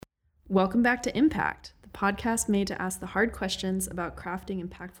Welcome back to Impact, the podcast made to ask the hard questions about crafting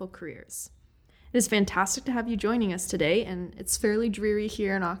impactful careers. It is fantastic to have you joining us today, and it's fairly dreary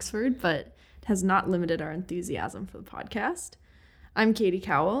here in Oxford, but it has not limited our enthusiasm for the podcast. I'm Katie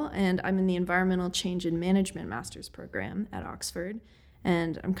Cowell, and I'm in the Environmental Change and Management Master's Program at Oxford,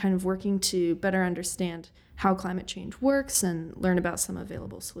 and I'm kind of working to better understand how climate change works and learn about some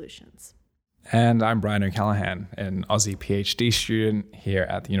available solutions. And I'm Brian O'Callaghan, an Aussie PhD student here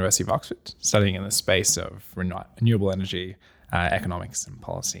at the University of Oxford, studying in the space of renewable energy, economics and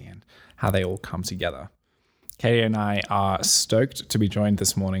policy, and how they all come together. Katie and I are stoked to be joined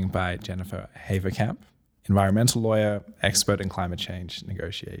this morning by Jennifer Haverkamp, environmental lawyer, expert in climate change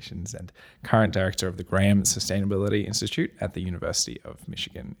negotiations, and current director of the Graham Sustainability Institute at the University of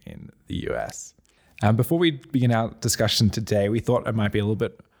Michigan in the US. Before we begin our discussion today, we thought it might be a little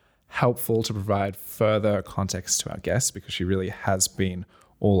bit helpful to provide further context to our guest because she really has been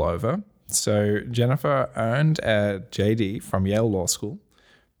all over. So Jennifer earned a JD from Yale Law School.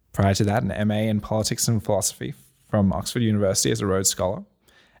 Prior to that, an MA in politics and philosophy from Oxford University as a Rhodes Scholar,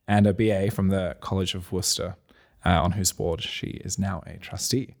 and a BA from the College of Worcester, on whose board she is now a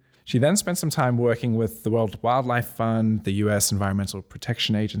trustee. She then spent some time working with the World Wildlife Fund, the US Environmental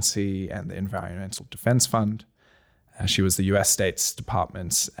Protection Agency, and the Environmental Defense Fund. She was the US State's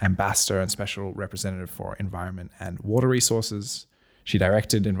Department's ambassador and special representative for environment and water resources. She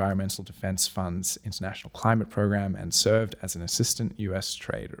directed Environmental Defense Fund's International Climate Program and served as an assistant US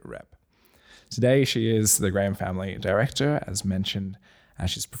trade rep. Today, she is the Graham Family Director, as mentioned, and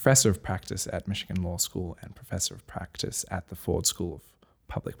she's professor of practice at Michigan Law School and professor of practice at the Ford School of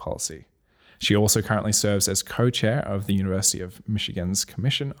Public Policy. She also currently serves as co-chair of the University of Michigan's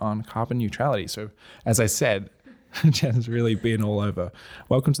Commission on Carbon Neutrality. So, as I said, Jen's really been all over.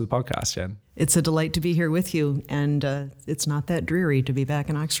 Welcome to the podcast, Jen. It's a delight to be here with you, and it's not that dreary to be back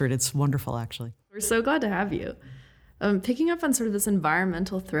in Oxford. It's wonderful, actually. We're so glad to have you. Picking up on sort of this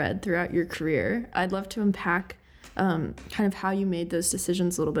environmental thread throughout your career, I'd love to unpack kind of how you made those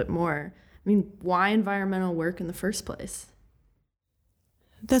decisions a little bit more. I mean, why environmental work in the first place?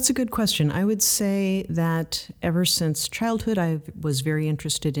 That's a good question. I would say that ever since childhood, I was very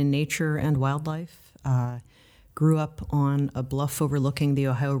interested in nature and wildlife. Grew up on a bluff overlooking the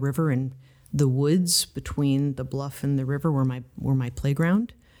Ohio River, and the woods between the bluff and the river were my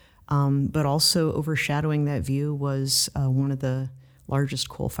playground. But also overshadowing that view was one of the largest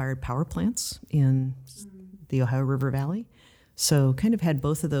coal-fired power plants in the Ohio River Valley. So kind of had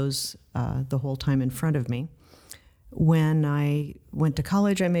both of those the whole time in front of me. When I went to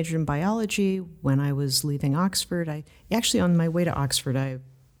college, I majored in biology. When I was leaving Oxford, on my way to Oxford, I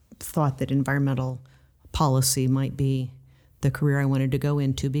thought that environmental policy might be the career I wanted to go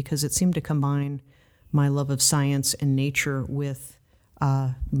into because it seemed to combine my love of science and nature with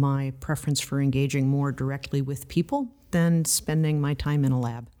my preference for engaging more directly with people than spending my time in a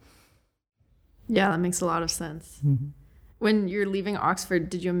lab. Yeah, that makes a lot of sense. Mm-hmm. When you're leaving Oxford,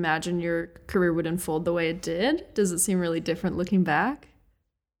 did you imagine your career would unfold the way it did? Does it seem really different looking back?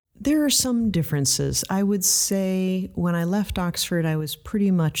 There are some differences. I would say when I left Oxford, I was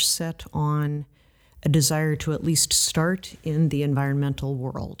pretty much set on a desire to at least start in the environmental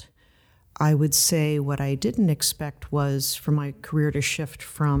world. I would say what I didn't expect was for my career to shift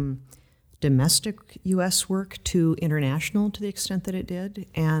from domestic U.S. work to international to the extent that it did.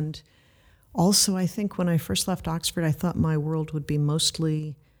 And also, I think when I first left Oxford, I thought my world would be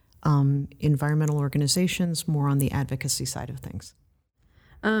mostly environmental organizations, more on the advocacy side of things.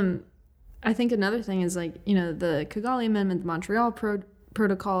 I think another thing is the Kigali Amendment, the Montreal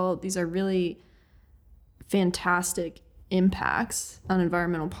Protocol, these are really fantastic impacts on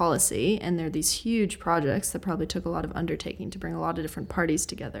environmental policy, and they're these huge projects that probably took a lot of undertaking to bring a lot of different parties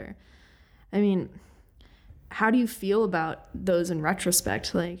together. I mean, how do you feel about those in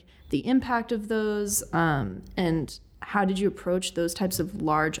retrospect, like the impact of those, and how did you approach those types of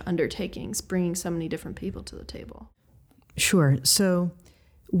large undertakings, bringing so many different people to the table? Sure. So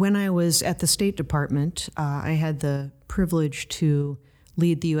when I was at the State Department, I had the privilege to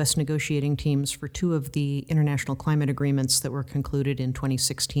lead the U.S. negotiating teams for two of the international climate agreements that were concluded in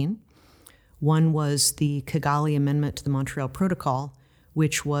 2016. One was the Kigali Amendment to the Montreal Protocol,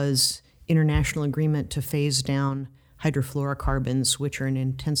 which was international agreement to phase down hydrofluorocarbons, which are an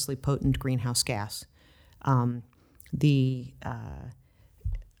intensely potent greenhouse gas. The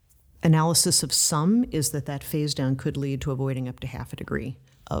analysis of some is that phase down could lead to avoiding up to 0.5 degree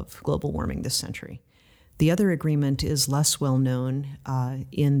of global warming this century. The other agreement is less well known.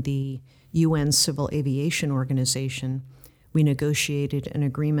 In the UN Civil Aviation Organization, we negotiated an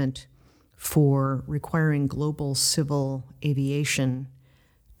agreement for requiring global civil aviation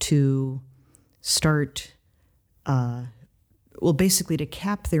to start, basically to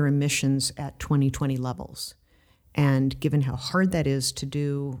cap their emissions at 2020 levels. And given how hard that is to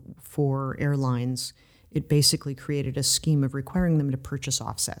do for airlines, it basically created a scheme of requiring them to purchase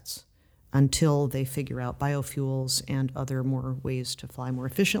offsets until they figure out biofuels and other more ways to fly more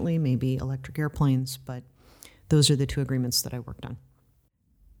efficiently, maybe electric airplanes, but those are the two agreements that I worked on.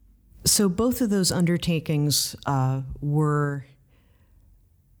 So both of those undertakings were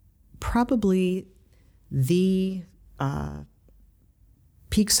probably the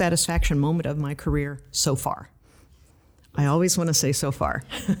peak satisfaction moment of my career so far. I always want to say so far,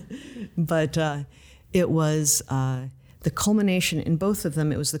 but it was the culmination in both of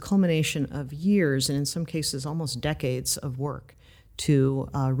them. It was the culmination of years, and in some cases almost decades of work to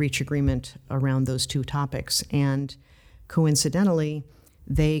reach agreement around those two topics. And coincidentally,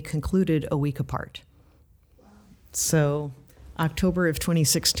 they concluded a week apart. So October of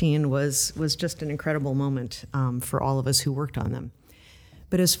 2016 was just an incredible moment for all of us who worked on them.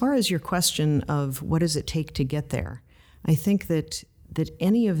 But as far as your question of what does it take to get there, I think that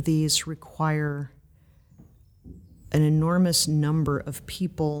any of these require an enormous number of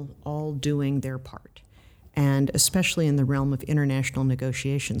people all doing their part. And especially in the realm of international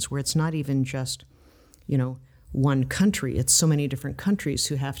negotiations, where it's not even just, one country, it's so many different countries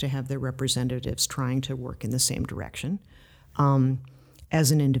who have to have their representatives trying to work in the same direction.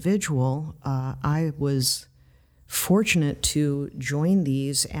 As an individual, I was fortunate to join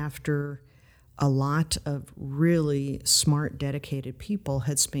these after a lot of really smart, dedicated people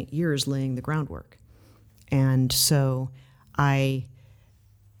had spent years laying the groundwork. And so I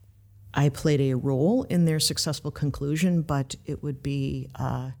played a role in their successful conclusion, but it would be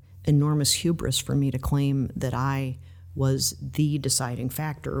enormous hubris for me to claim that I was the deciding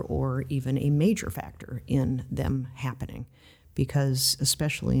factor or even a major factor in them happening. Because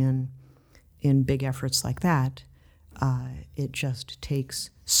especially in big efforts like that, it just takes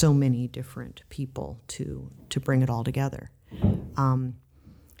so many different people to bring it all together.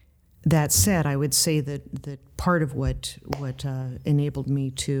 That said, I would say that part of what enabled me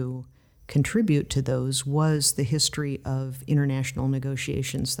to contribute to those was the history of international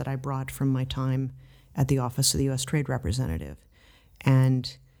negotiations that I brought from my time at the Office of the U.S. Trade Representative.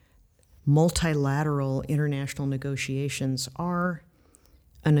 And multilateral international negotiations are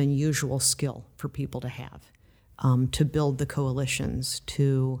an unusual skill for people to have, to build the coalitions,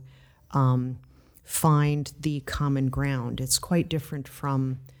 to find the common ground. It's quite different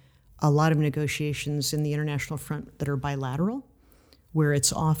from a lot of negotiations in the international front that are bilateral, where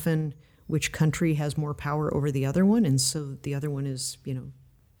it's often which country has more power over the other one, and so the other one is,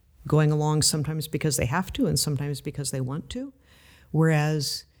 going along sometimes because they have to and sometimes because they want to,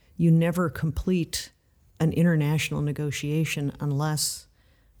 whereas you never complete an international negotiation unless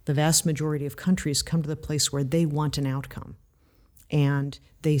the vast majority of countries come to the place where they want an outcome, and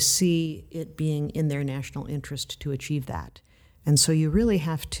they see it being in their national interest to achieve that. And so you really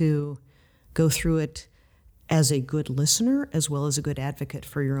have to go through it as a good listener as well as a good advocate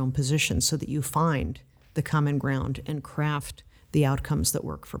for your own position so that you find the common ground and craft the outcomes that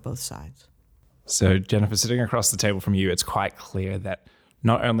work for both sides. So Jennifer, sitting across the table from you, it's quite clear that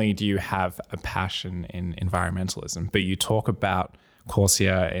not only do you have a passion in environmentalism, but you talk about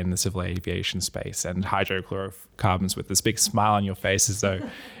CORSIA in the civil aviation space and hydrochlorocarbons with this big smile on your face as though,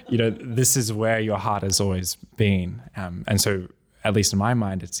 this is where your heart has always been. And so, at least in my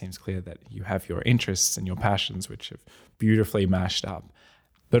mind, it seems clear that you have your interests and your passions, which have beautifully mashed up.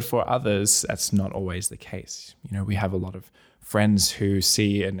 But for others, that's not always the case. We have a lot of friends who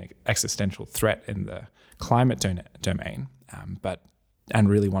see an existential threat in the climate domain, and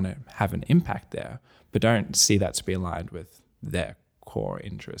really want to have an impact there, but don't see that to be aligned with their core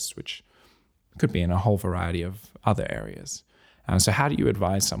interests, which could be in a whole variety of other areas. So how do you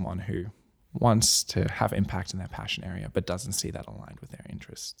advise someone who wants to have impact in their passion area but doesn't see that aligned with their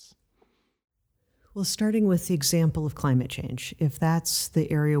interests? Well, starting with the example of climate change, if that's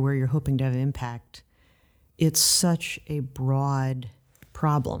the area where you're hoping to have impact, it's such a broad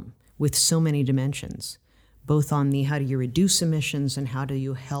problem with so many dimensions, both on the how do you reduce emissions and how do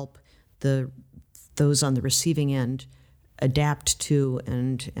you help those on the receiving end adapt to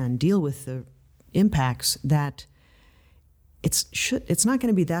and deal with the impacts, that it's not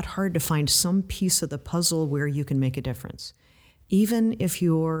going to be that hard to find some piece of the puzzle where you can make a difference. Even if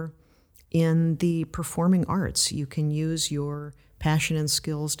you're in the performing arts, you can use your passion and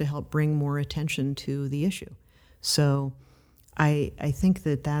skills to help bring more attention to the issue. So I think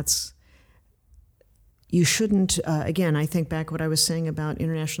that's, you shouldn't, again, I think back what I was saying about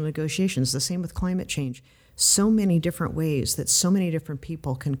international negotiations, the same with climate change. so many different ways that so many different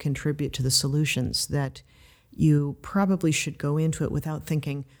people can contribute to the solutions that you probably should go into it without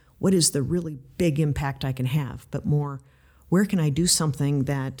thinking, what is the really big impact I can have, but more, where can I do something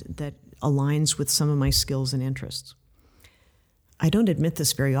that aligns with some of my skills and interests? I don't admit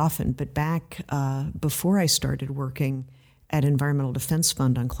this very often, but back before I started working at Environmental Defense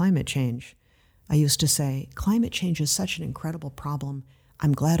Fund on climate change, I used to say, climate change is such an incredible problem.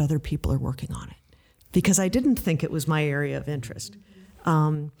 I'm glad other people are working on it, because I didn't think it was my area of interest.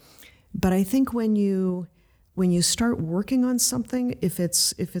 But I think when you start working on something, if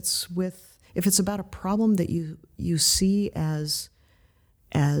it's about a problem that you see as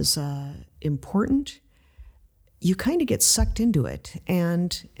important, you kind of get sucked into it,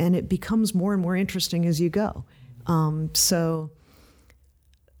 and it becomes more and more interesting as you go. So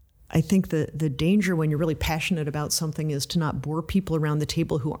I think the danger when you're really passionate about something is to not bore people around the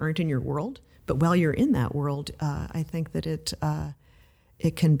table who aren't in your world. But while you're in that world, I think that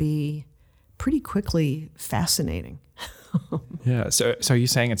it can be pretty quickly fascinating. Yeah. So are you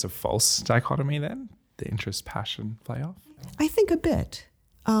saying it's a false dichotomy then? The interest-passion play-off? I think a bit.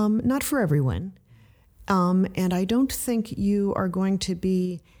 Not for everyone. And I don't think you are going to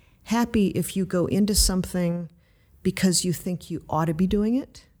be happy if you go into something because you think you ought to be doing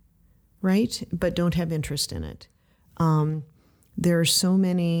it, right? But don't have interest in it. There are so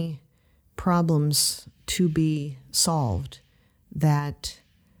many problems to be solved that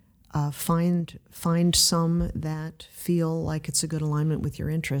find some that feel like it's a good alignment with your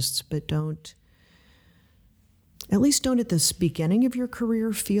interests, but don't at this beginning of your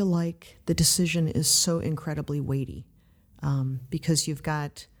career feel like the decision is so incredibly weighty, because you've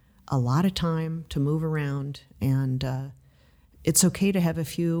got a lot of time to move around, and it's okay to have a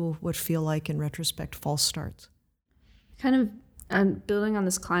few what feel like, in retrospect, false starts. Kind of building on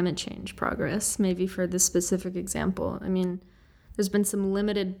this climate change progress, maybe for this specific example. I mean, there's been some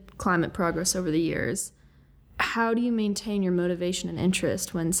limited climate progress over the years. How do you maintain your motivation and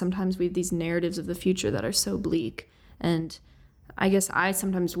interest when sometimes we have these narratives of the future that are so bleak? And I guess I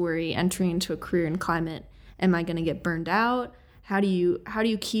sometimes worry entering into a career in climate, am I going to get burned out? How do you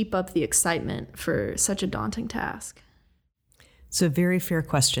keep up the excitement for such a daunting task? It's a very fair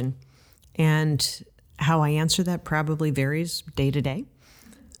question. And how I answer that probably varies day to day.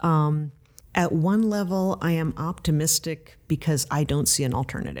 At one level, I am optimistic because I don't see an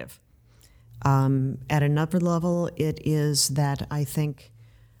alternative. At another level, it is that I think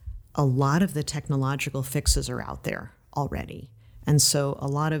a lot of the technological fixes are out there already. And so a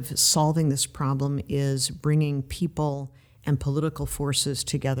lot of solving this problem is bringing people and political forces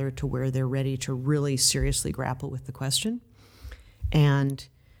together to where they're ready to really seriously grapple with the question. And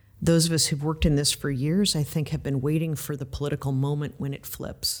those of us who've worked in this for years, I think, have been waiting for the political moment when it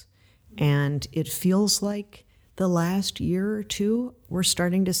flips. And it feels like the last year or two, we're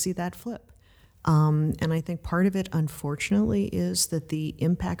starting to see that flip. And I think part of it, unfortunately, is that the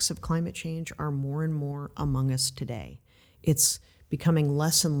impacts of climate change are more and more among us today. It's becoming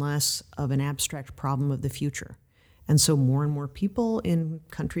less and less of an abstract problem of the future. And so more and more people in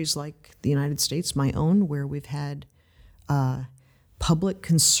countries like the United States, my own, where we've had public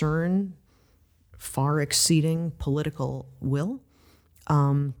concern far exceeding political will,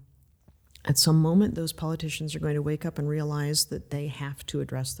 at some moment, those politicians are going to wake up and realize that they have to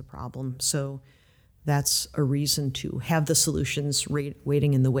address the problem. So that's a reason to have the solutions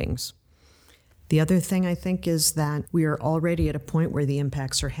waiting in the wings. The other thing I think is that we are already at a point where the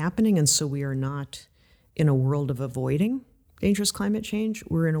impacts are happening, and so we are not in a world of avoiding dangerous climate change.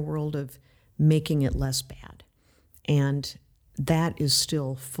 We're in a world of making it less bad. And that is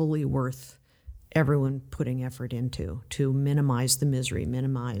still fully worth everyone putting effort into, to minimize the misery,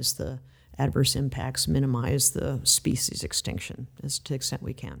 minimize the adverse impacts, minimize the species extinction as to the extent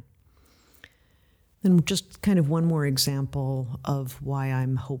we can. And just kind of one more example of why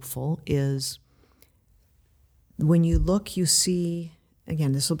I'm hopeful is when you look, you see,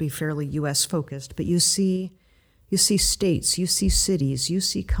 again, this will be fairly U.S. focused, but you see states, you see cities, you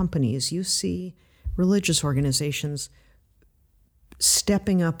see companies, you see religious organizations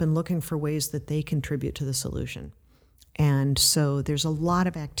stepping up and looking for ways that they contribute to the solution. And so there's a lot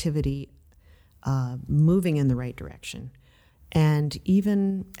of activity moving in the right direction. And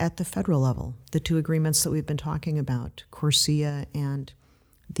even at the federal level, the two agreements that we've been talking about, CORSIA and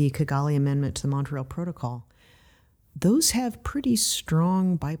the Kigali Amendment to the Montreal Protocol, those have pretty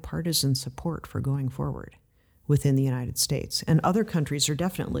strong bipartisan support for going forward within the United States. And other countries are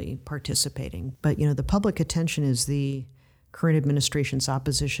definitely participating. But, the public attention is the current administration's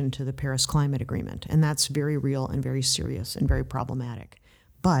opposition to the Paris Climate Agreement. And that's very real and very serious and very problematic.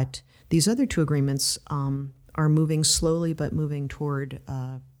 But these other two agreements are moving slowly, but moving toward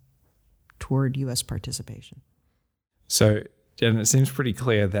U.S. participation. So, Jen, it seems pretty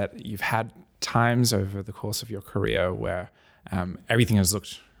clear that you've had times over the course of your career where everything has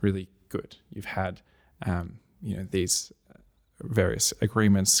looked really good. You've had, these various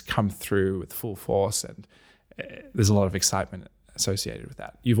agreements come through with full force, and there's a lot of excitement associated with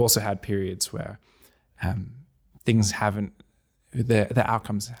that. You've also had periods where things haven't, the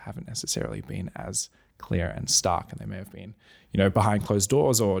outcomes haven't necessarily been as clear and stark, and they may have been, behind closed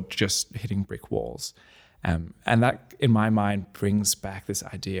doors or just hitting brick walls. And that, in my mind, brings back this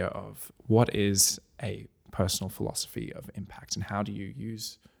idea of what is a personal philosophy of impact, and how do you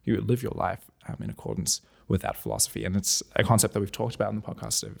live your life in accordance with that philosophy. And it's a concept that we've talked about on the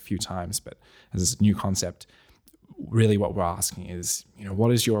podcast a few times, but as a new concept, really what we're asking is,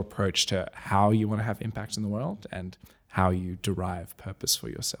 what is your approach to how you want to have impact in the world and how you derive purpose for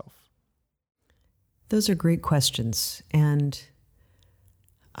yourself? Those are great questions, and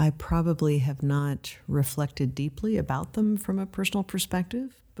I probably have not reflected deeply about them from a personal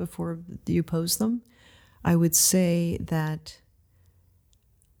perspective before you pose them. I would say that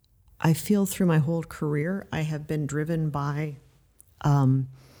I feel through my whole career I have been driven by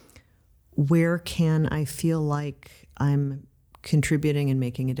where can I feel like I'm contributing and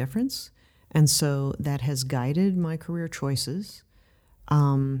making a difference. And so that has guided my career choices,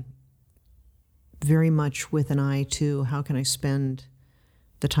 very much with an eye to how can I spend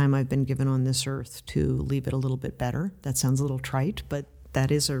the time I've been given on this earth to leave it a little bit better. That sounds a little trite, but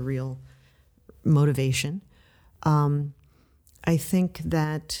that is a real motivation. I think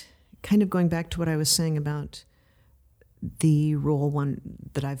that, kind of going back to what I was saying about the role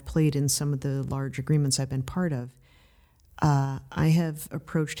that I've played in some of the large agreements I've been part of, I have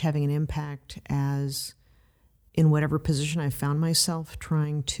approached having an impact as, in whatever position I found myself,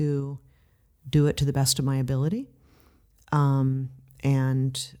 trying to do it to the best of my ability, and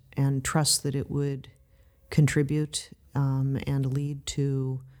trust that it would contribute and lead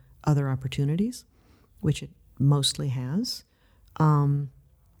to other opportunities, which it mostly has.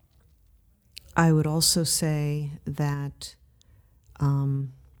 I would also say that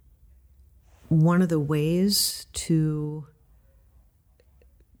one of the ways to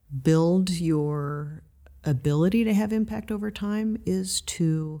build your ability to have impact over time is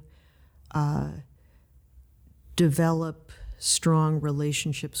to develop strong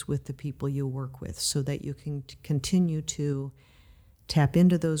relationships with the people you work with, so that you can continue to tap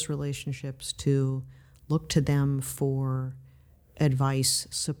into those relationships, to look to them for advice,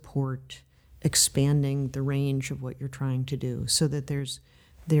 support, expanding the range of what you're trying to do, so that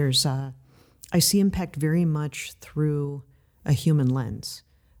I see impact very much through a human lens.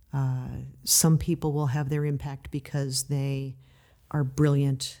 Some people will have their impact because they are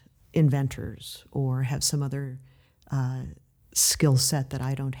brilliant inventors or have some other skill set that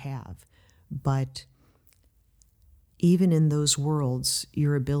I don't have. But even in those worlds,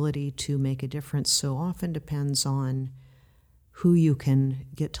 your ability to make a difference so often depends on who you can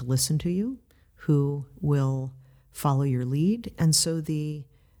get to listen to you, who will follow your lead. And so the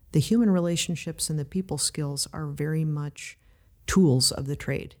human relationships and the people skills are very much tools of the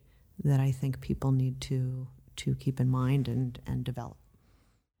trade that I think people need to keep in mind and develop.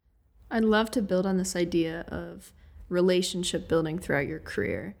 I'd love to build on this idea of relationship building throughout your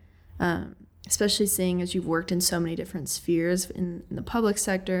career, especially seeing as you've worked in so many different spheres in the public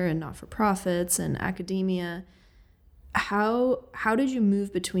sector and not-for-profits and academia. How did you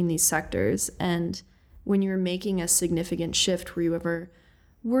move between these sectors? And when you were making a significant shift, were you ever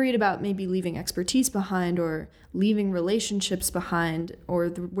worried about maybe leaving expertise behind or leaving relationships behind? Or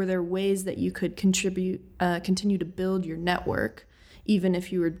were there ways that you could continue to build your network, even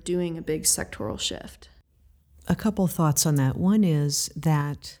if you were doing a big sectoral shift? A couple thoughts on that. One is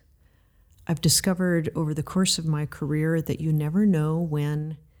that I've discovered over the course of my career that you never know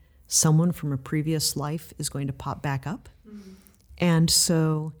when someone from a previous life is going to pop back up. Mm-hmm. And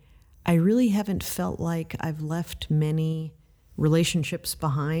so I really haven't felt like I've left many relationships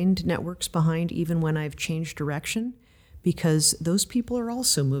behind, networks behind, even when I've changed direction, because those people are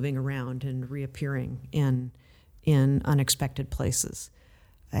also moving around and reappearing in unexpected places.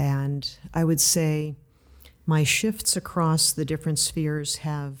 And I would say my shifts across the different spheres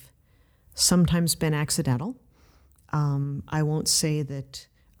have sometimes been accidental. I won't say that,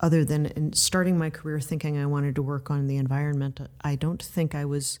 other than in starting my career thinking I wanted to work on the environment, I don't think I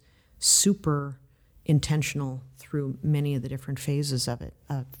was super intentional through many of the different phases of it.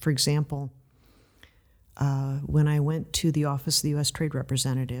 For example, when I went to the Office of the U.S. Trade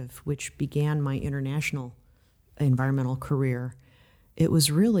Representative, which began my international environmental career, it was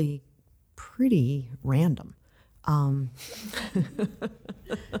really pretty random.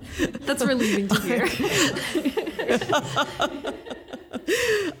 That's relieving to hear.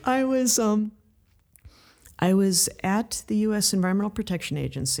 I was at the U.S. Environmental Protection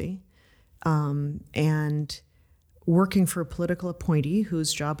Agency and working for a political appointee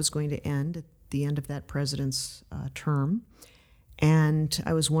whose job was going to end at the end of that president's term. And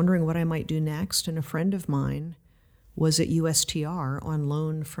I was wondering what I might do next, and a friend of mine was at USTR on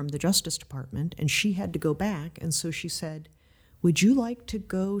loan from the Justice Department, and she had to go back, and so she said, "Would you like to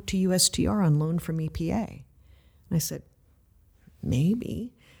go to USTR on loan from EPA?" And I said,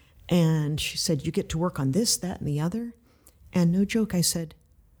 "Maybe." And she said, "You get to work on this, that, and the other." And no joke, I said,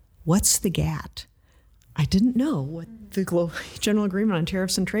 "What's the GATT?" I didn't know what the Global General Agreement on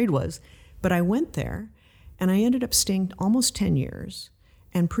Tariffs and Trade was, but I went there, and I ended up staying almost 10 years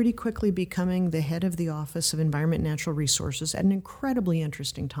and pretty quickly becoming the head of the Office of Environment and Natural Resources at an incredibly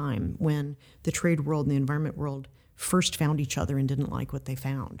interesting time when the trade world and the environment world first found each other and didn't like what they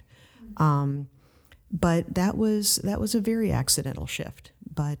found. But that was a very accidental shift.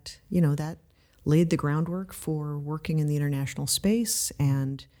 But, that laid the groundwork for working in the international space,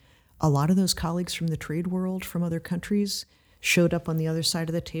 and a lot of those colleagues from the trade world from other countries showed up on the other side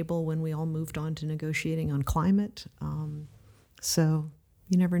of the table when we all moved on to negotiating on climate. So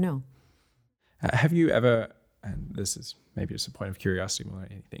you never know. Have you ever, and this is maybe just a point of curiosity more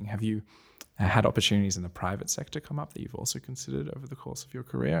than anything, have you had opportunities in the private sector come up that you've also considered over the course of your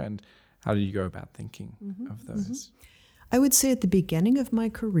career? And how did you go about thinking of those? I would say at the beginning of my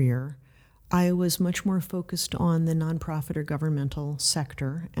career, I was much more focused on the nonprofit or governmental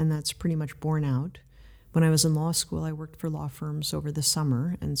sector, and that's pretty much borne out. When I was in law school, I worked for law firms over the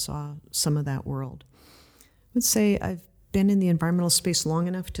summer and saw some of that world. I would say I've been in the environmental space long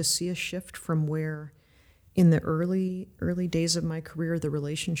enough to see a shift from where in the early days of my career, the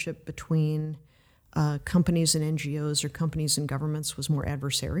relationship between companies and NGOs or companies and governments was more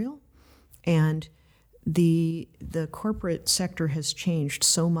adversarial. And the corporate sector has changed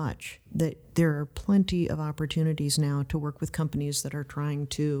so much that there are plenty of opportunities now to work with companies that are trying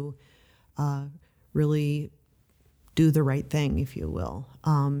to really do the right thing, if you will,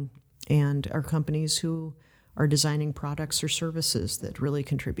 and are companies who are designing products or services that really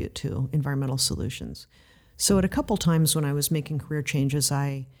contribute to environmental solutions. So at a couple times when I was making career changes,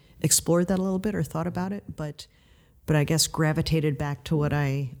 I explored that a little bit or thought about it, but I guess gravitated back to what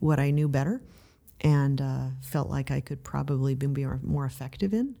I knew better and felt like I could probably be more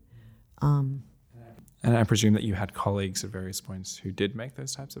effective in. And I presume that you had colleagues at various points who did make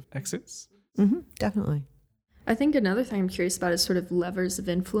those types of exits? Definitely. I think another thing I'm curious about is sort of levers of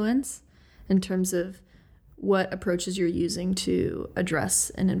influence in terms of what approaches you're using to address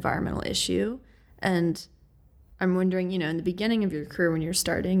an environmental issue. And I'm wondering, in the beginning of your career when you're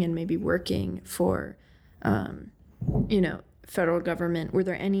starting and maybe working for, federal government, were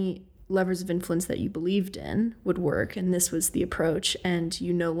there any levers of influence that you believed in would work and this was the approach and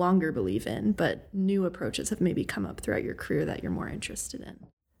you no longer believe in, but new approaches have maybe come up throughout your career that you're more interested in?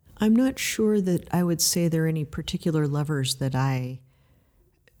 I'm not sure that I would say there are any particular levers that I,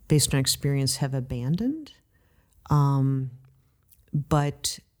 based on experience, have abandoned.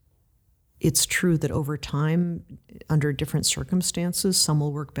 But it's true that over time, under different circumstances, some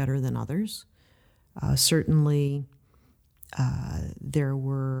will work better than others. Certainly, there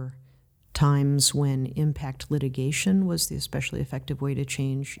were times when impact litigation was the especially effective way to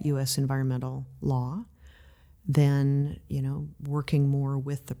change U.S. environmental law. Then, working more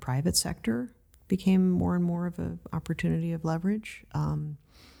with the private sector became more and more of an opportunity of leverage.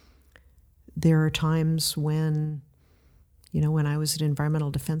 There are times when, when I was at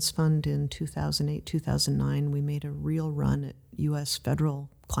Environmental Defense Fund in 2008, 2009, we made a real run at U.S. federal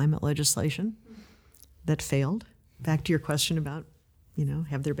climate legislation that failed. Back to your question about,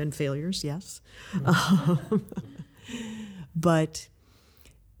 have there been failures? Yes. But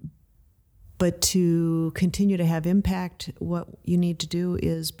to continue to have impact, what you need to do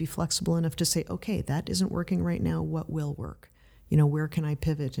is be flexible enough to say, okay, that isn't working right now, what will work? Where can I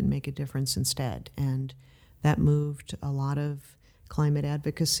pivot and make a difference instead? And that moved a lot of climate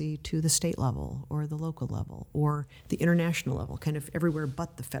advocacy to the state level or the local level or the international level, kind of everywhere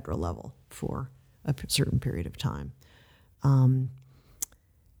but the federal level for a certain period of time.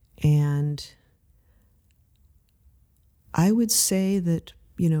 And I would say that,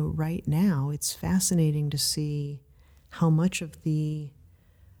 right now it's fascinating to see how much of the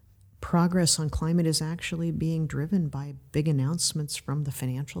progress on climate is actually being driven by big announcements from the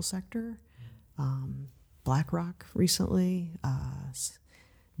financial sector. BlackRock recently,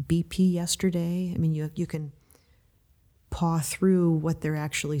 BP yesterday. I mean, you can paw through what they're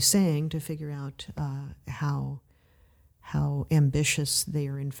actually saying to figure out how ambitious they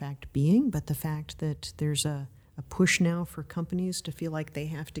are in fact being. But the fact that there's a push now for companies to feel like they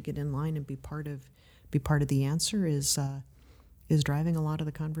have to get in line and be part of the answer is driving a lot of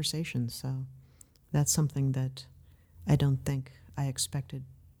the conversation. So that's something that I don't think I expected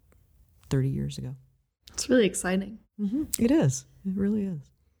 30 years ago. It's really exciting. Mm-hmm. It is. It really is.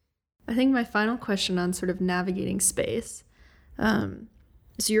 I think my final question on sort of navigating space. So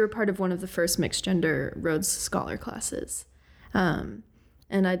you were part of one of the first mixed gender Rhodes Scholar classes. And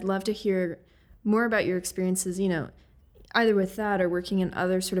I'd love to hear more about your experiences, either with that or working in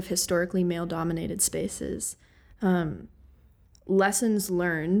other sort of historically male-dominated spaces. Lessons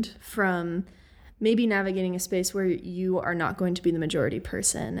learned from maybe navigating a space where you are not going to be the majority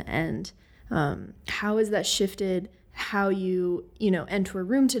person, and how has that shifted how you enter a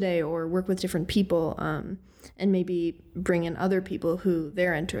room today or work with different people, and maybe bring in other people who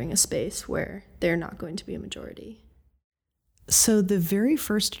they're entering a space where they're not going to be a majority. So the very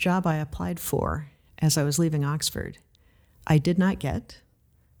first job I applied for as I was leaving Oxford, I did not get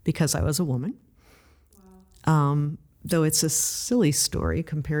because I was a woman. Wow. Though it's a silly story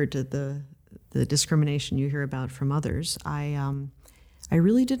compared to the discrimination you hear about from others, I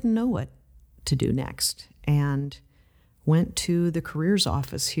really didn't know what to do next, and went to the careers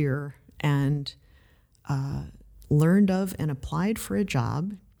office here and learned of and applied for a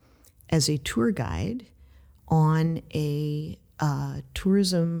job as a tour guide on a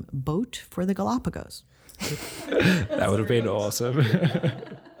tourism boat for the Galapagos. That would have been awesome.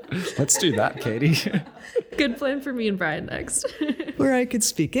 Let's do that, Katie. Good plan for me and Brian next. Where I could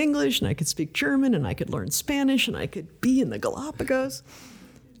speak English and I could speak German and I could learn Spanish and I could be in the Galapagos.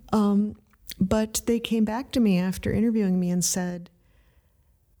 But they came back to me after interviewing me and said,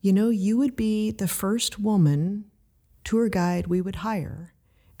 you would be the first woman tour guide we would hire,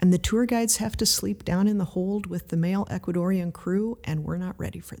 and the tour guides have to sleep down in the hold with the male Ecuadorian crew, and we're not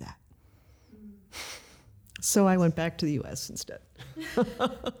ready for that. So I went back to the U.S. instead.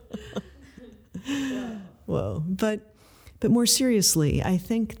 Whoa. But more seriously, I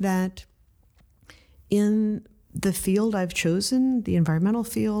think that in the field I've chosen, the environmental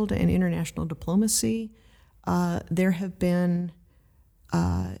field and international diplomacy, there have been,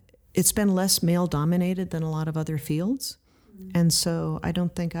 it's been less male-dominated than a lot of other fields. Mm-hmm. And so I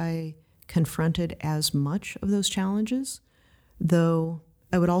don't think I confronted as much of those challenges, though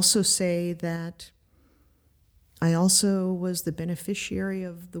I would also say that I also was the beneficiary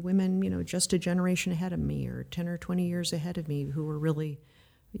of the women, just a generation ahead of me or 10 or 20 years ahead of me who were really,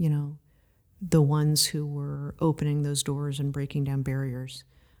 the ones who were opening those doors and breaking down barriers.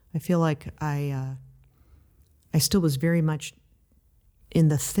 I feel like I still was very much in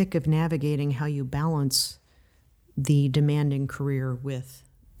the thick of navigating how you balance the demanding career with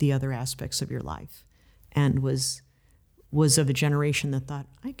the other aspects of your life, and was of a generation that thought,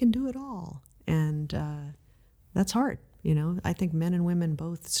 I can do it all. And that's hard. I think men and women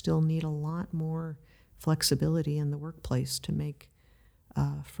both still need a lot more flexibility in the workplace to make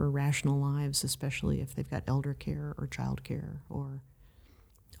for rational lives, especially if they've got elder care or child care or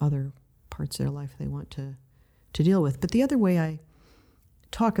other parts of their life they want to deal with. But the other way I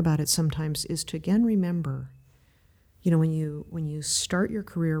talk about it sometimes is to again remember, when you start your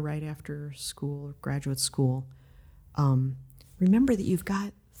career right after school or graduate school, remember that you've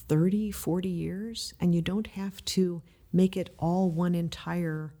got 30, 40 years, and you don't have to make it all one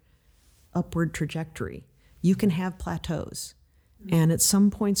entire upward trajectory. You can have plateaus. And at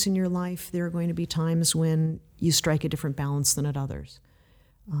some points in your life, there are going to be times when you strike a different balance than at others.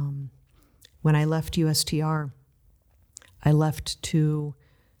 When I left USTR, I left to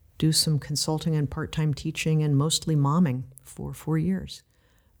do some consulting and part-time teaching and mostly momming for 4 years,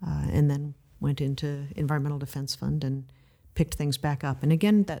 and then went into Environmental Defense Fund and picked things back up. And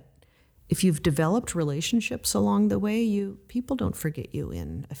again, that if you've developed relationships along the way, people don't forget you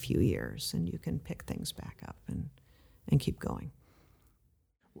in a few years, and you can pick things back up and keep going.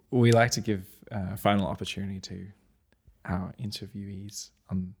 We like to give a final opportunity to our interviewees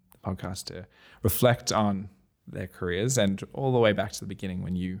on the podcast to reflect on their careers, and all the way back to the beginning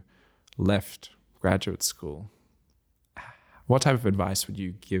when you left graduate school. What type of advice would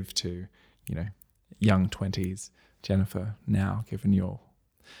you give to, young 20s Jennifer now, given your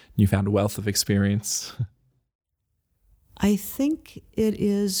newfound wealth of experience? I think it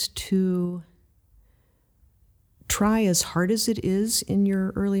is to try as hard as it is in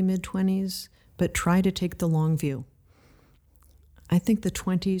your early mid-20s, but try to take the long view. I think the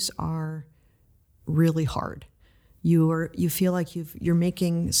 20s are really hard. You feel like you're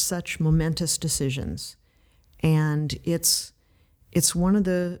making such momentous decisions, And it's one of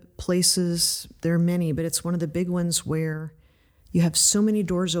the places, there are many, but it's one of the big ones where you have so many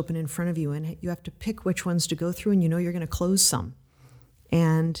doors open in front of you and you have to pick which ones to go through, and you know you're going to close some.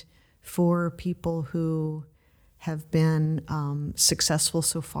 And for people who have been successful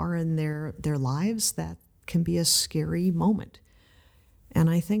so far in their lives, that can be a scary moment. And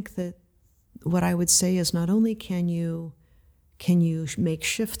I think that what I would say is not only can you make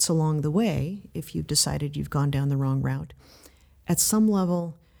shifts along the way if you've decided you've gone down the wrong route, at some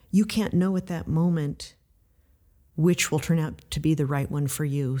level, you can't know at that moment which will turn out to be the right one for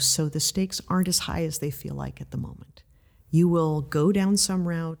you. So the stakes aren't as high as they feel like at the moment. You will go down some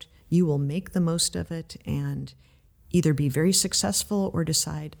route, you will make the most of it, and either be very successful or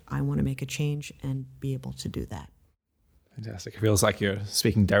decide, I want to make a change and be able to do that. Fantastic. It feels like you're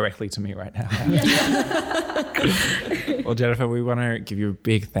speaking directly to me right now. Well, Jennifer, we want to give you a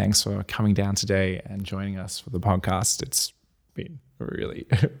big thanks for coming down today and joining us for the podcast. It's been really,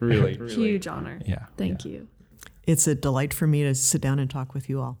 really huge honor. Yeah. Thank you. It's a delight for me to sit down and talk with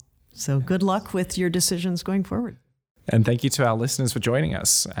you all. So good luck with your decisions going forward. And thank you to our listeners for joining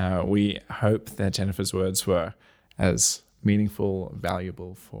us. We hope that Jennifer's words were as meaningful,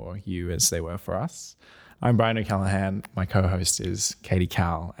 valuable for you as they were for us. I'm Brian O'Callaghan. My co-host is Katie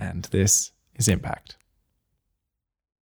Cowell, and this is Impact.